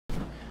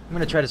I'm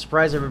gonna try to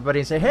surprise everybody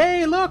and say,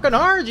 hey, look, an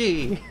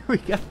RG! We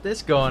got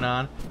this going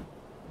on.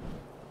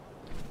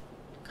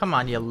 Come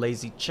on, you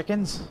lazy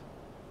chickens.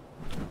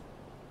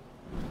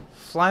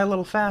 Fly a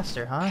little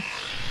faster, huh?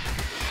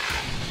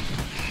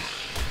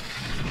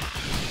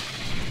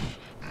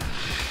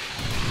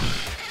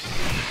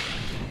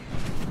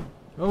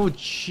 Oh,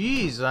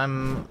 jeez,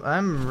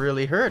 I'm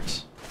really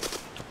hurt.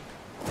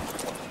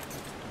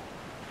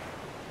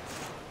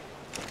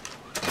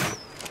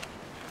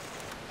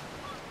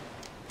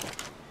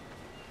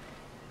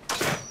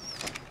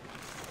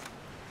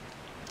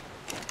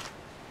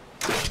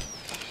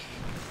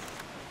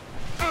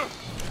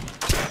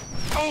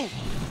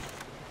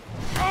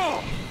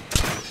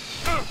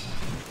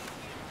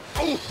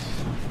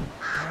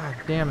 God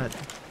damn it.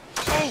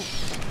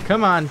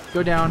 Come on,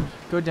 go down,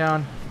 go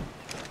down.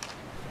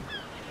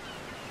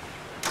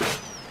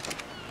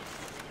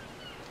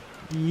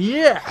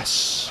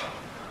 Yes!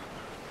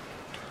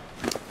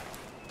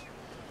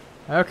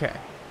 Okay.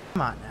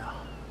 Come on now.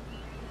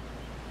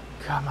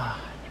 Come on.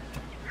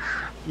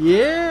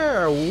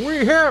 Yeah,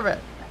 we have it!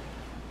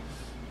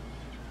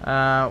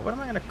 What am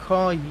I gonna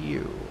call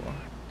you?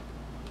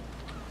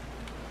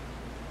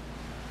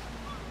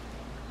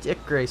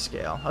 Dick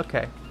Grayscale.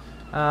 Okay.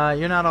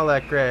 You're not all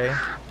that gray.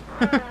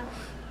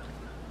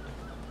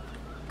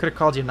 Could have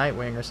called you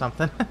Nightwing or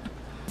something.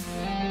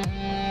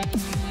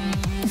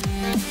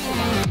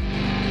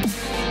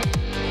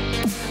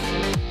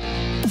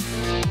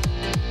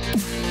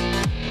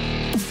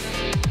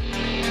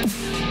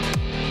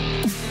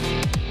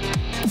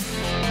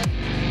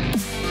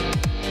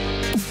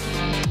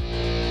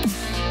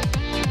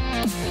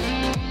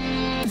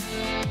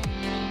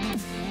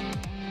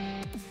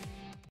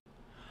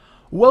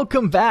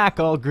 Welcome back,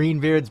 all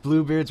greenbeards,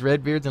 bluebeards,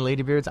 redbeards, and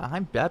ladybeards.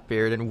 I'm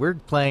Batbeard, and we're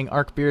playing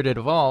Arc Bearded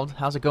Evolved.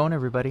 How's it going,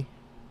 everybody?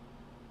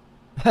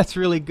 That's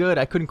really good.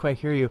 I couldn't quite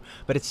hear you,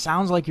 but it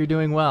sounds like you're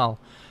doing well.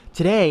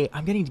 Today,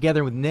 I'm getting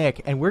together with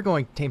Nick, and we're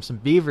going to tame some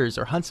beavers,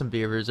 or hunt some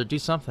beavers, or do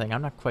something.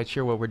 I'm not quite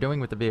sure what we're doing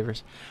with the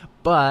beavers,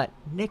 but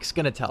Nick's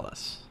going to tell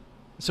us.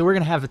 So we're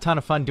going to have a ton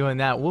of fun doing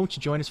that. Won't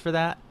you join us for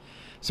that?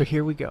 So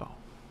here we go.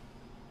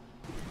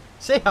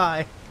 Say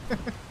hi.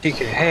 DK,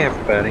 hey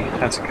everybody,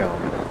 how's it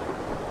going?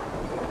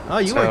 Oh,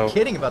 you weren't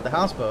kidding about the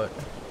houseboat.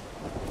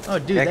 Oh,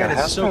 dude, yeah, that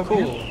is so cool.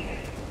 Yeah.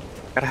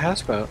 Got a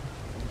houseboat.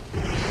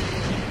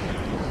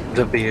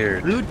 The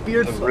beard. Root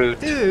beard the float. root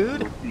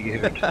Dude.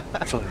 Beard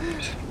float.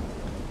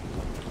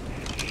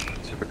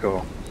 Super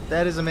cool.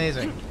 That is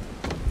amazing.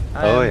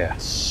 Oh, yeah.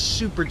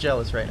 Super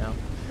jealous right now.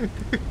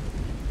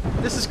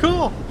 This is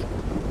cool.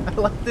 I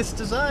like this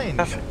design.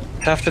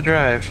 Tough to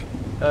drive,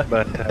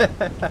 but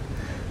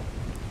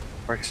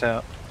works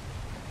out.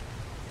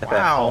 Got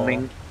that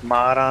homing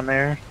mod on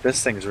there.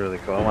 This thing's really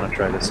cool. I want to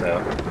try this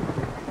out.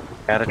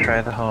 Gotta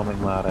try the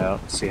homing mod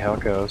out, see how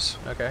it goes.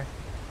 Okay.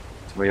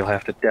 So you'll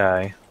have to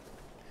die.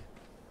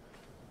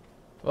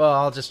 Well,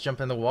 I'll just jump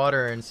in the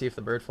water and see if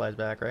the bird flies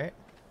back, right?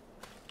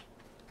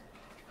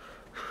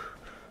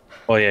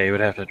 Well, yeah, you would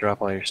have to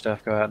drop all your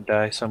stuff, go out and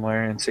die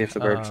somewhere, and see if the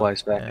bird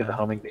flies back to the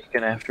homing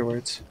beacon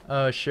afterwards.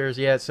 Oh, sure.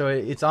 Yeah, so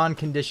it's on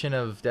condition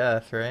of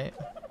death, right?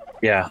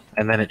 Yeah,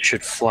 and then it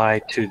should fly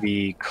to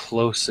the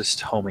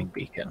closest homing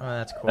beacon. Oh,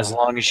 that's cool. As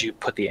long as you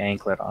put the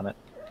anklet on it.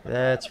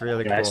 That's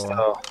really cool.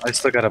 I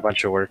still got a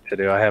bunch of work to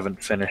do. I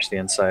haven't finished the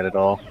inside at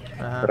all,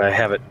 but I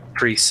have it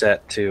preset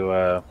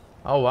to.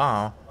 Oh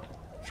wow.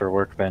 For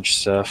workbench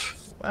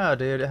stuff. Wow,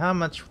 dude, how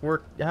much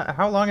work?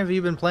 How long have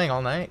you been playing?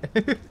 All night?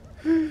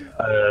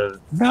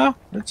 No,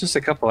 it's just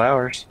a couple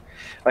hours.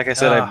 Like I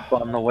said,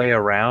 on the way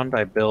around,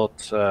 I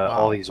built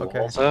all these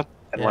walls up.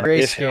 And yeah,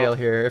 grayscale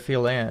here. If you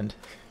land,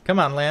 come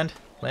on, land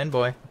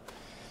boy.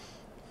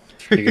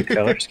 Pretty good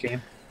color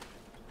scheme.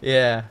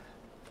 Yeah.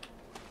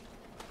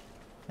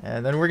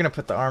 And then we're gonna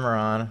put the armor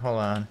on. Hold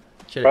on.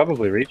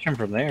 Probably reach him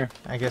from there.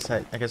 I guess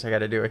I got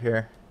to do it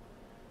here.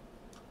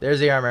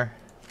 There's the armor.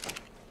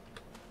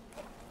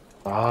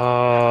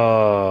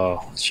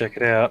 Oh, let's check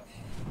it out.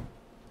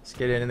 Let's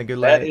get it in the good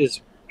light. That is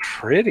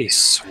pretty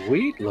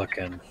sweet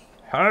looking.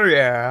 Oh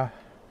yeah.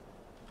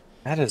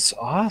 That is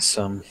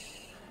awesome.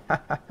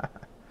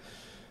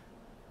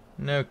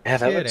 No yeah,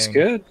 kidding. that looks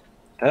good.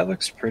 That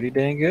looks pretty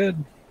dang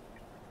good.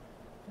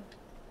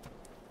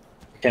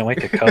 Can't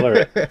wait to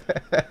color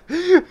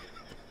it.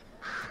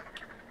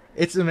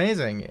 It's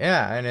amazing,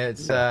 yeah, and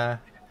it's I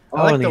oh,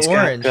 like and the he's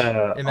orange.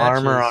 got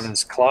armor on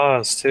his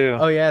claws too.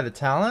 Oh yeah, the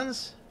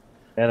talons.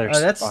 Yeah, there's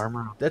that's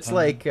armor. That's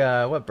like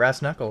what,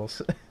 brass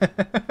knuckles.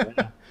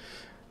 Yeah.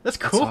 That's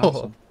cool.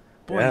 Awesome.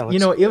 Boy, yeah, you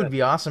know, it would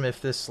be awesome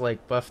if this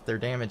like buffed their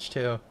damage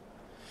too.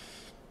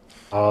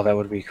 Oh, that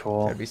would be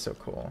cool. That'd be so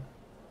cool.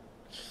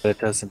 But it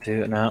doesn't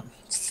do it now.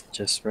 It's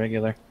just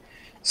regular.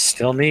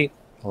 Still neat.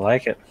 I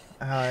like it.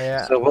 Oh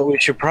yeah. So what we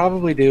should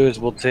probably do is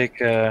we'll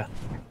take our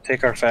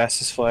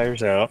fastest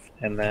flyers out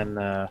and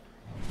then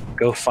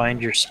go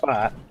find your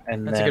spot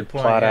and then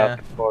plot out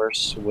the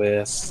course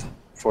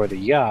for the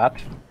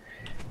yacht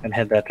and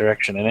head that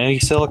direction. And any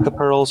silica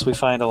pearls we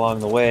find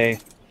along the way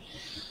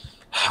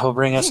will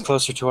bring us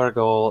closer to our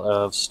goal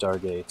of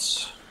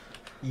Stargates.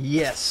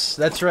 Yes,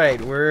 that's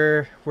right.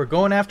 We're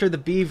going after the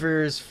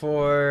beavers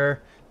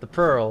for the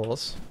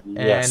pearls, and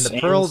Yes, the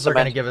and pearls are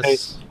going to cemented give us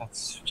paste.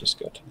 That's just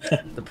good.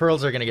 the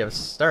pearls are going to give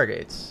us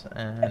stargates.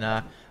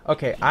 And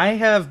okay, I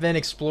have been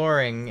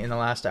exploring in the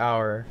last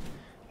hour,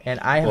 and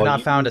I have Well,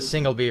 not found a you.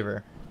 single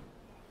beaver.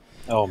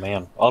 Oh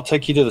man, I'll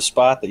take you to the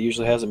spot that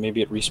usually has it.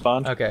 Maybe it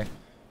respawned, Okay,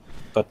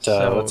 but let's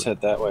so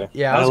head that way.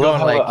 yeah, I And I was love going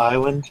how the like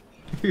island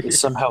is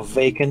somehow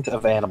vacant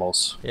of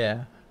animals.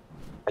 yeah.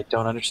 I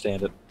don't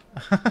understand it.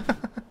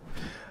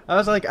 I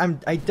was like,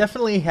 I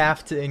definitely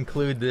have to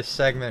include this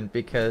segment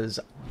because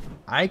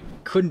I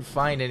couldn't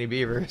find any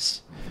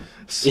beavers.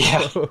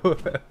 Yeah, So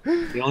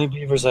the only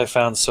beavers I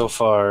found so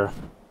far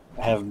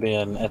have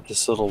been at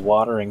this little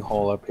watering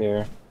hole up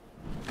here.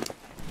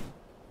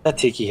 That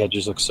tiki head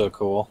just looks so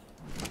cool.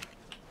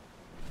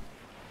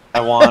 I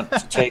want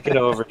to take it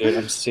over, dude.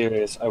 I'm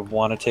serious. I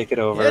want to take it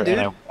over, yeah, and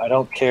dude, I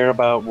don't care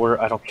about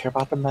I don't care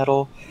about the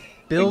metal.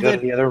 We can build go to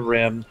it, the other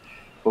rim,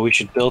 but we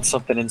should build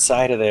something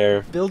inside of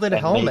there build it a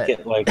and make helmet.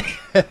 it like,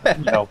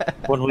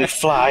 when we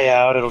fly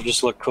out, it'll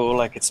just look cool,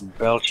 like it's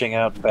belching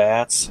out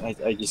bats.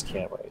 I just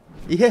can't wait.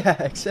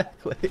 Yeah,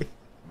 exactly.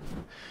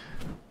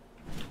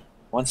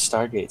 Once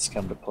Stargates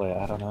come to play,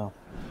 I don't know.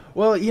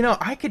 Well,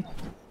 I could.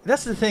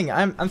 That's the thing.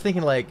 I'm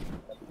thinking like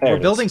There we're it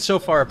is. building so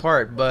far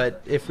apart,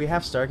 but if we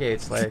have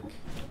stargates, like it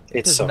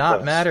It's does so not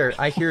close. matter.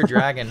 I hear a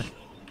dragon.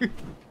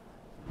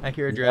 I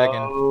hear a dragon.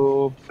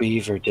 No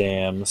beaver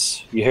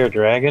dams. You hear a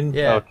dragon?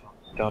 Yeah.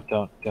 Oh,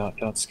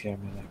 don't scare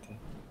me like that.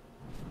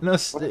 No,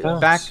 What are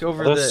back those? Are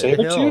over those the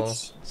hill.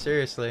 saber-tooths?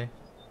 Seriously.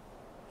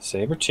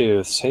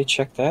 Saber-tooths. Hey,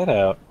 check that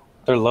out.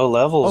 They're low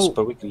levels, Oh,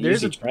 but we can there's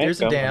easy a trank there's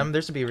a them. dam.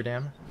 There's a beaver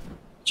dam.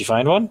 Did you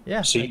find one?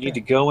 Yeah, So you right need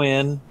to there. go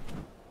in,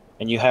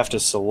 and you have to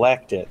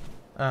select it.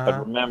 But Uh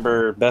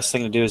remember, best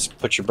thing to do is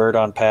put your bird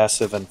on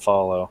passive and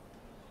follow.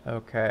 huh.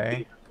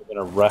 Okay. They're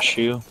gonna rush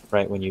you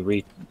right when you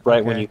when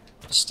Okay. you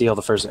steal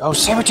the first. Oh,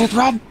 Sabertooth,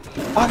 run!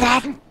 Oh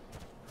God!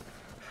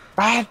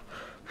 Ryan,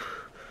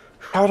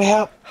 how to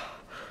help?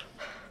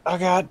 Oh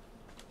God!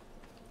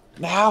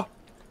 Now!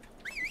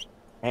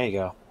 There you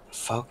go.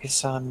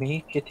 Focus on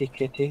me, kitty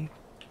kitty.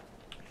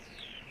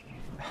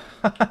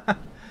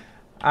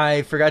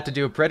 I forgot to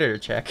do a predator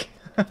check.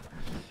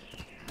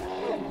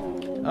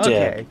 Dead.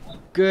 Okay.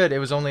 Good. It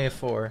was only a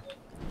 4.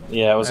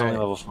 Yeah, it was All only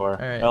right. level 4. All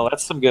right. Well,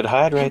 that's some good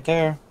hide right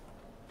there.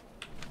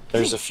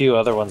 There's a few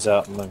other ones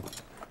out in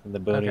the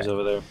boonies Okay.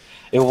 over there.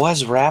 It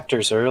was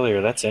raptors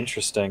earlier. That's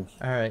interesting.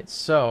 All right.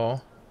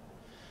 So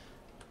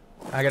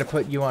I gotta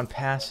put you on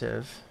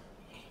passive.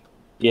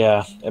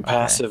 Yeah, and Okay.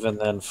 passive and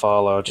then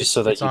follow, just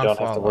so that It's you on don't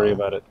have to worry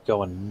follow. about it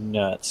going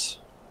nuts.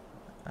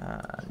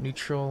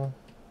 Neutral.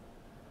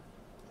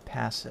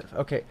 Passive.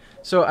 Okay.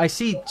 So I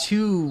see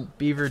 2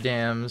 beaver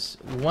dams.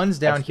 One's I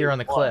down see here on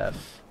the one.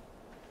 cliff.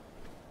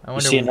 I You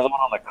wonder. see another one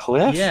on the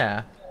cliff?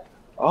 Yeah.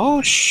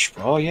 Oh,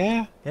 oh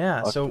yeah.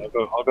 Yeah. Okay,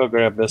 So I'll go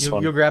grab this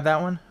one. you'll grab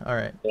that one. All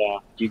right. Yeah,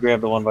 you grab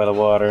the one by the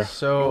water.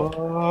 So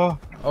Oh,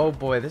 oh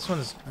boy, this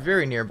one's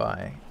very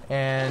nearby,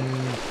 and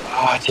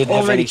I didn't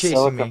have already any chasing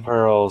silica me.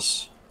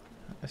 pearls.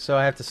 So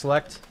I have to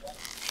select.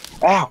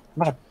 Ow!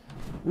 I'm gonna...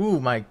 Ooh,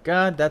 my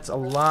god, that's a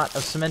lot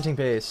of cementing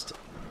paste.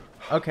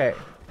 Okay,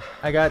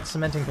 I got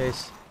cementing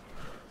paste.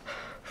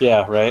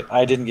 Yeah, right.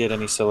 I didn't get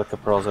any silica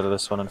pearls out of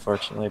this one,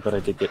 unfortunately, but I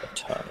did get a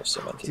ton of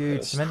cementing Dude,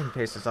 paste. cementing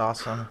paste is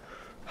awesome.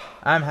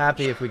 I'm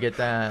happy if we get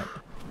that.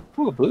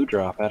 Ooh, a blue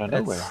drop out of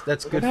nowhere.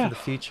 That's Look good at for that. the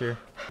future.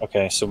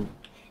 Okay, so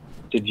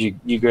did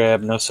you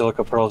grab no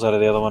silica pearls out of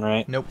the other one,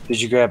 right? Nope.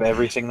 Did you grab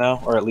everything though,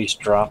 or at least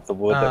drop the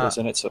wood that Uh, was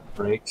in it so it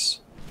breaks?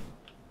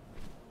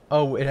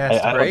 oh, it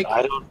has to I break?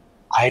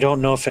 I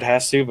don't know if it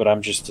has to, but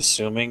I'm just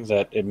assuming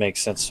that it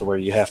makes sense to where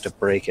you have to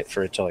break it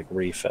for it to like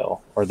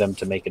refill, or them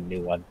to make a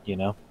new one. You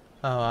know?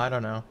 Oh, I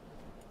don't know.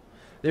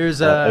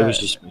 There's It was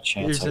just a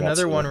chance. there's I got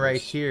another one silicas.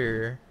 right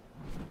here,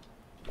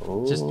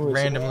 Ooh, just is it?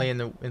 randomly in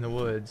the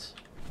woods.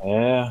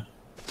 Yeah.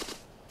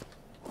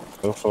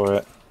 Go for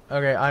it.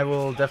 Okay, I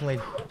will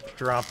definitely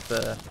drop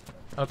the.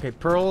 Okay,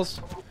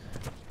 pearls.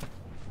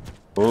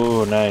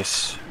 Ooh,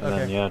 nice. And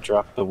then Okay. yeah,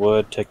 drop the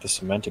wood, take the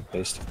cementing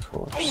paste, of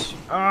course.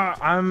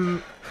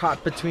 I'm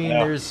caught between.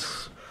 Yeah.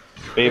 There's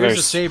a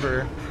Beavers.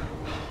 saber.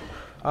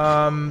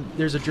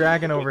 There's a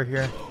dragon over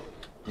here.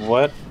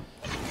 What?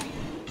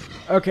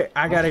 Okay,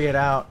 I gotta get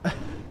out.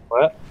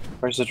 What?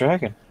 Where's the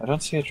dragon? I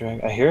don't see a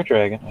dragon. I hear a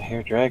dragon. I hear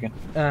a dragon.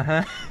 Uh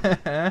huh.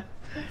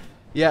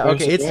 Yeah. Where's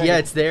Okay. the It's dragon?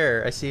 it's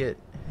there. I see it.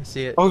 I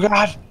see it. Oh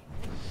God!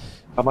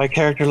 Oh, my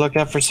character looked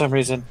up for some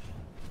reason.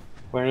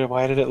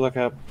 Why did it look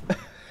up?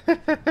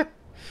 Well,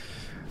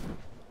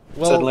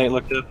 Suddenly it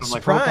looked up. I'm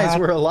like, oh surprise, God.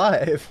 we're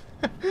alive.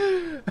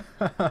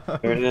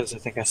 There it is. I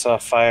think I saw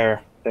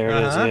fire. There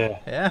it is. Yeah.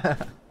 Yeah.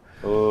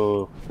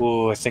 Oh,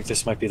 ooh, I think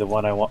this might be the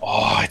one I want.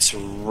 Oh, it's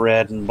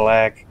red and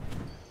black.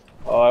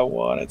 Oh, I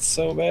want it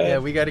so bad. Yeah,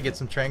 we got to get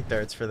some trank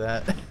darts for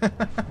that.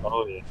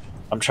 Oh yeah.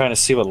 I'm trying to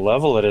see what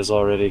level it is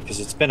already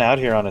because it's been out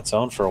here on its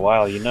own for a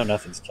while. You know,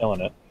 nothing's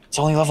killing it. It's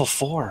only level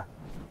 4.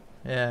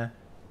 Yeah.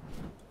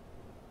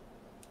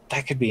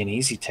 That could be an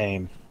easy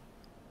tame.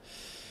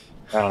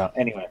 I don't know.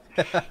 Anyway,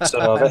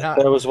 so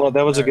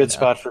that was a good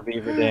spot for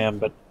beaver dam,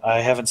 but I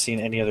haven't seen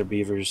any other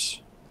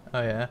beavers.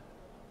 Oh yeah.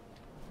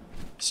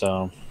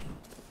 So.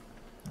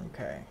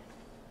 Okay.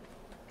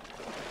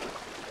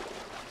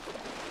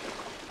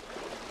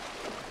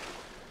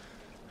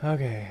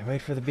 Okay,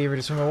 wait for the beaver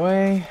to swim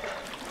away.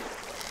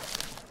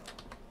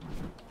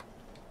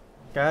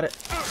 Got it.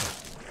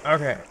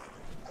 Okay.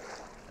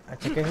 I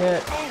took a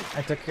hit.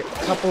 I took a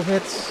couple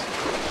hits.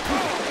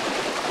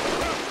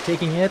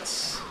 Taking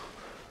hits.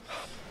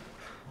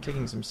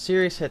 Taking some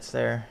serious hits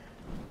there.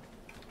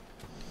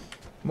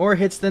 More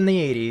hits than the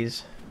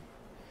 80s.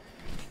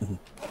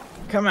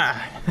 Come on.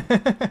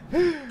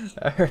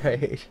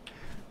 Alright.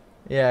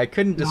 Yeah, I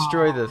couldn't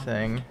destroy the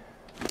thing.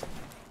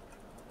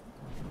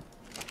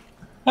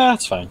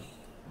 That's fine.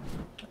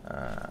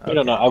 Okay. We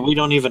don't know. We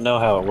don't even know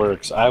how it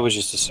works. I was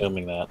just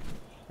assuming that.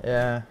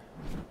 Yeah.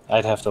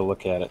 I'd have to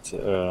look at it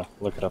to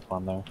look it up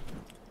on there.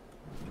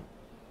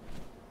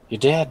 Your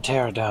dad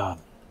pterodon.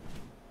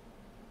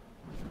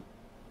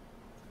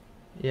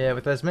 Yeah,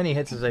 with as many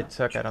hits as I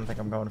took, I don't think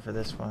I'm going for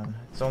this one.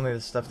 It's only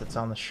the stuff that's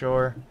on the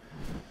shore.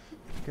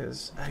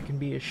 Because I can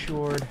be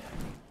assured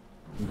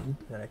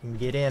that I can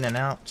get in and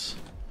out.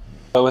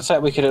 But with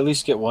that, we could at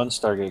least get one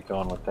Stargate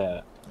going with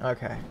that.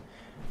 Okay.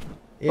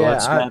 Yeah,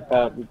 let's map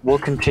out. We'll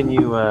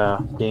continue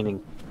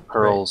gaining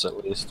pearls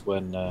at least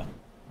when.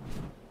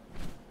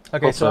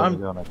 Okay, so I'm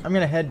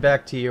gonna head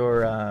back to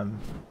your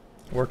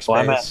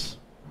workspace. Well,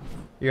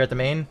 You're at the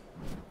main.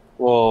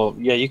 Well,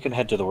 yeah, you can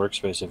head to the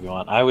workspace if you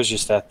want. I was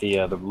just at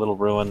the little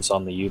ruins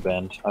on the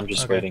U-bend. I'm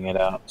just waiting it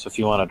out. So if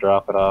you want to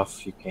drop it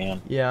off, you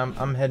can. Yeah,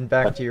 I'm heading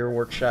back to your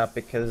workshop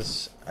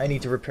because I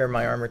need to repair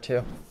my armor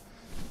too.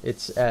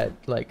 It's at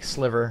like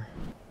Sliver.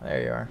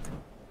 There you are.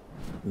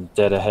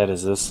 Dead ahead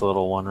is this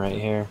little one right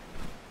here.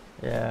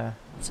 Yeah.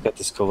 It's got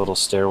this cool little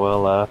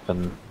stairwell up,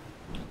 and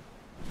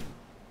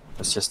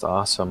it's just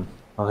awesome.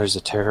 Oh, there's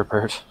a terror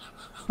bird.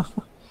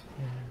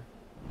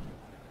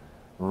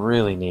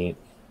 Really neat.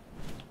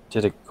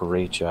 Did a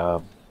great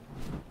job.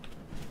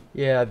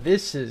 Yeah,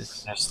 this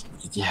is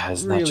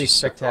isn't really that just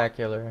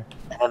spectacular.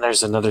 So cool? And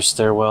there's another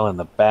stairwell in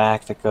the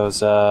back that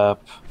goes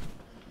up.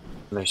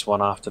 And there's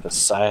one off to the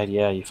side.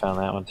 Yeah, you found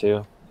that one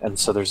too. And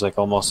so there's like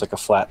almost like a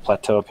flat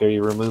plateau up here.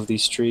 You remove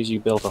these trees, you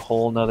build a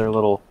whole nother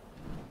little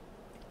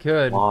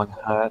long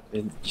hut.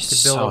 You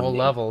could build a whole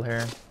level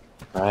here.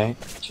 Right?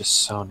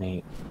 Just so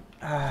neat.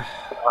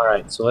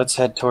 Alright, so let's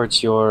head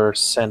towards your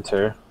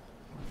center.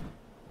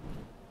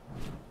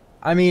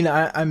 I mean,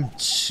 I'm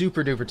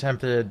super duper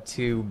tempted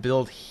to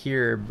build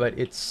here, but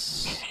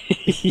it's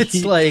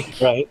like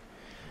right.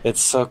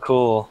 It's so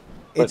cool.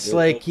 It's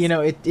like, you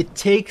know, it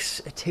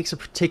takes a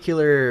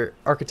particular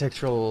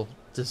architectural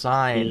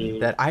design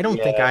that I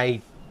don't think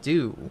I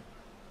do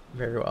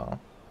very well.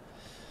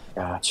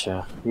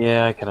 Gotcha.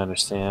 Yeah, I can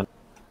understand.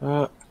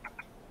 Ow.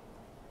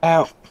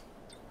 Ow.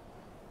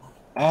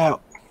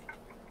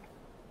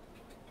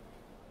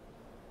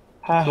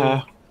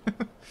 Haha.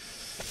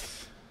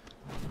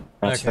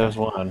 That's there's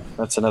one.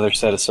 That's another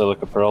set of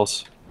silica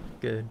pearls.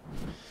 Good.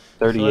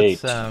 38.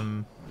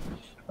 So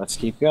let's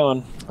keep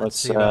going. Let's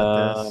see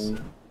about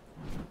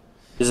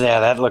this.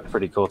 Yeah, that looked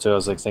pretty cool too. I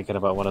was like thinking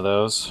about one of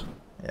those.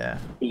 Yeah.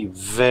 It'd be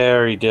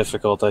very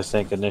difficult, I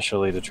think,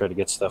 initially to try to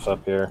get stuff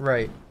up here.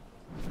 Right.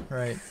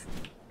 Right.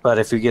 But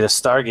if you get a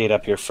Stargate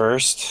up here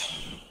first,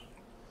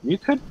 you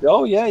could.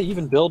 Oh yeah,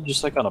 even build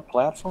just like on a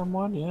platform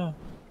one. Yeah,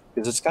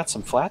 because it's got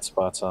some flat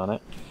spots on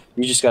it.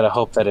 You just got to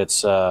hope that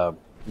it's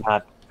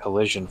not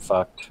collision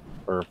fucked,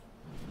 or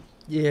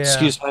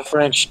excuse my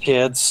French,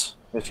 kids,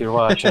 if you're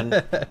watching.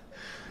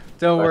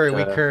 Don't worry,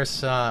 we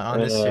curse on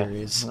this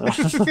series.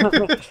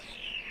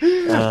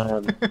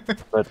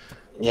 But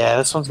yeah,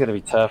 this one's gonna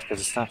be tough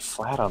because it's not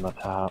flat on the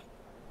top.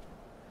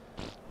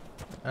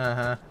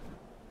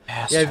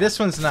 Yeah, this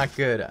one's not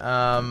good.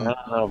 I don't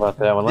know about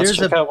that one. Let's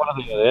check out one of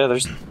the. Yeah,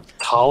 there's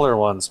taller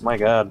ones. My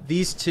God.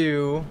 These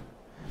two,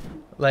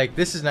 like,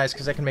 this is nice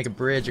because I can make a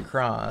bridge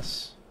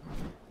across,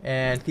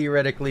 and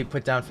theoretically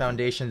put down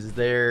foundations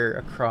there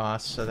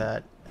across so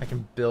that I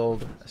can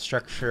build a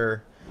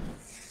structure.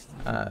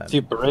 If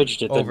you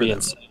bridged it, that'd be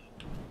insane.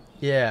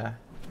 Yeah.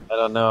 I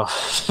don't know.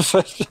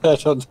 I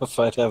don't know if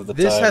I'd have the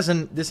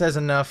time. This has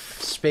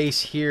enough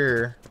space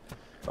here.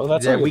 Oh,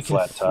 that's a good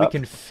flat top. We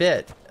can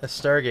fit a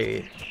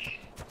Stargate.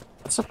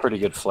 That's a pretty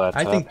good flat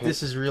top. I think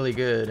this is really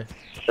good.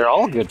 They're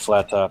all good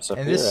flat tops up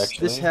here,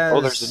 actually. This has...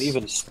 Oh, there's an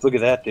even... Look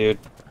at that, dude.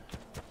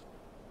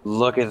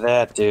 Look at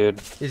that, dude.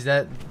 Is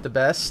that the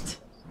best?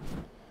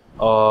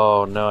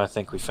 Oh, no, I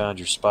think we found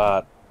your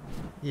spot.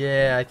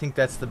 Yeah, I think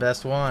that's the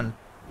best one.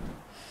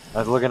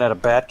 I'm looking at a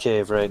bat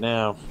cave right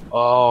now.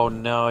 Oh,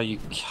 no,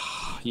 you'd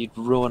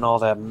ruin all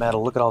that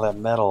metal. Look at all that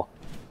metal.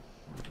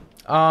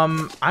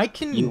 I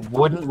can... You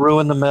wouldn't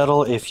ruin the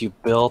metal if you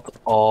built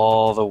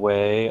all the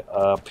way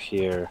up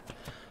here.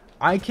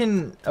 I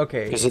can...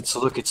 Okay. Because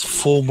it's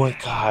full... My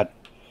God.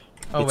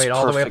 Oh, wait,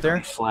 all the way up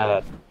there?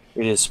 Flat.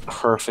 It is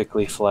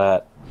perfectly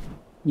flat.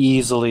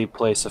 Easily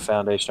place a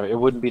foundation. It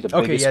wouldn't be the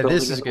biggest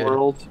building in the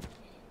world.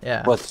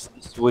 Yeah. But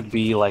this would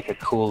be like a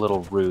cool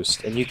little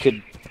roost. And you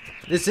could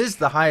This is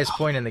the highest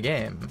point in the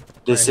game.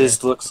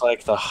 This looks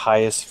like the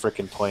highest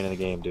freaking point in the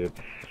game, dude.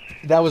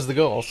 That was the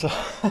goal. So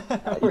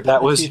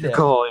that was your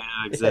goal,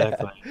 yeah,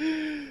 exactly.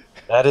 Yeah.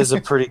 That is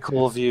a pretty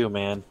cool view,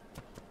 man.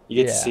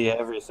 You get to see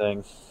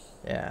everything.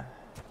 Yeah.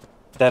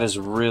 That is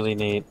really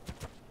neat.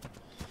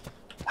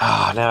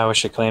 Ah, now I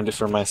wish I claimed it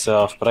for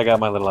myself, but I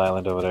got my little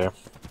island over there.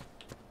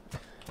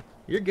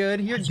 You're good.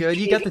 You're good.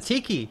 You got the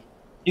tiki.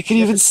 You can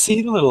even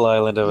see the little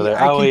island over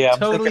there. Oh yeah, I'm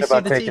thinking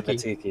about taking the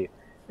tiki.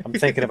 I'm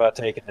thinking about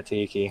taking the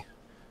tiki.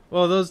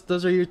 Well,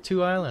 those are your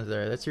 2 islands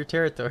there. That's your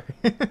territory.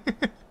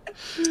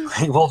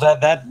 Well,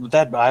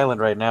 that island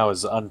right now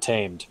is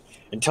untamed.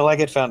 Until I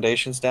get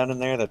foundations down in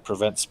there that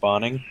prevent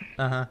spawning.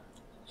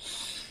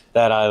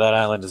 That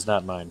island is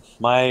not mine.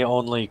 My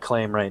only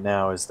claim right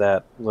now is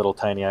that little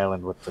tiny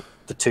island with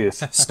the tooth,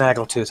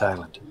 Snaggletooth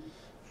Island.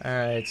 All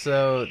right,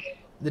 so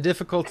the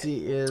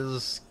difficulty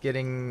is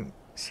getting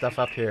stuff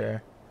up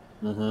here.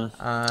 So and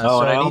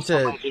I need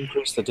to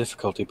increase the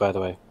difficulty, by the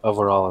way,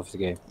 overall of the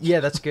game. Yeah,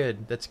 that's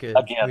good. That's good.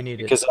 Again, we need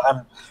because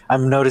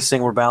I'm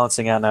noticing we're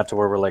balancing out now to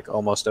where we're like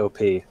almost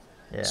OP. Yeah.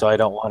 So I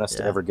don't want us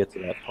to ever get to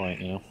that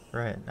point, you know.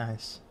 Right.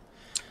 Nice.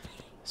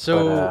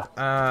 So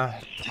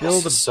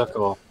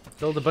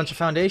build a bunch of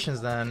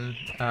foundations then.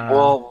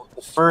 Well,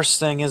 the first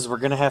thing is we're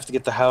gonna have to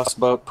get the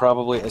houseboat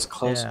probably as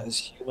close as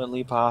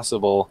humanly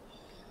possible.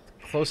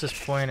 Closest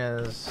point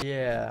is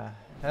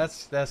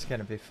that's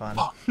gonna be fun.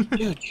 Oh,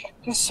 dude, check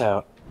this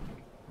out.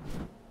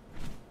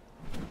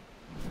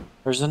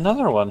 There's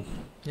another one.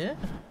 Yeah.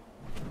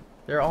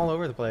 They're all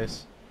over the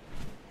place.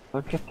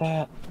 Look at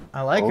that.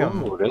 I like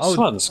them. This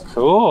one's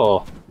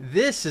cool.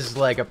 This is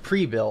like a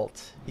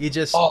pre-built. You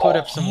just put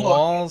up some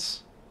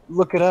walls.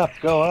 Look it up.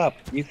 Go up.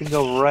 You can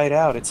go right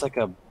out. It's like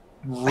a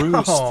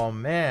roost. Oh,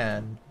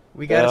 man.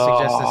 We gotta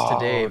suggest this to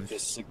Dave.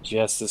 Just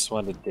suggest this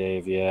one to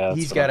Dave, yeah.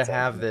 He's gotta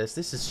have this.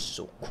 This is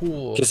so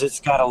cool. Because it's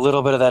got a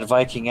little bit of that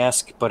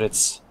Viking-esque, but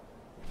it's...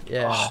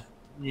 Yeah. Oh,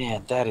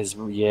 man, that is...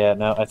 Yeah,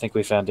 no, I think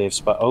we found Dave's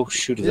spot. Oh,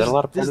 shoot, is that a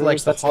lot of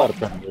predators? That's a lot of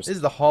predators. This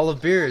is the Hall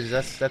of Beards.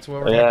 That's what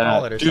we're gonna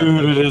call it or something.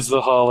 Dude, it is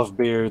the Hall of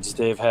Beards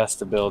Dave has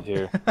to build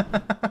here.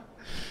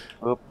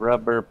 Oop,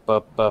 rubber,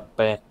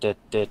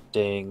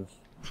 ding.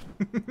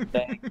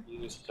 Thank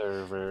you,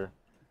 server.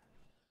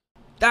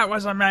 That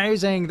was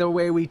amazing, the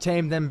way we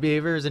tamed them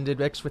beavers and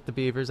did X with the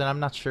beavers, and I'm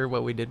not sure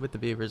what we did with the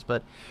beavers,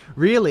 but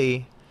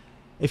really,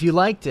 if you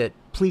liked it,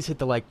 please hit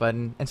the like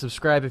button and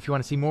subscribe if you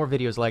want to see more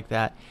videos like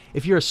that.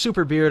 If you're a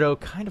super beardo,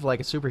 kind of like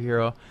a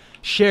superhero,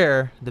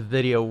 share the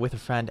video with a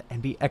friend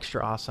and be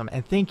extra awesome.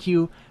 And thank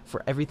you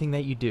for everything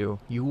that you do.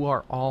 You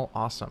are all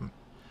awesome.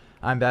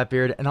 I'm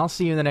Batbeard, and I'll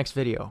see you in the next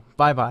video.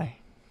 Bye-bye.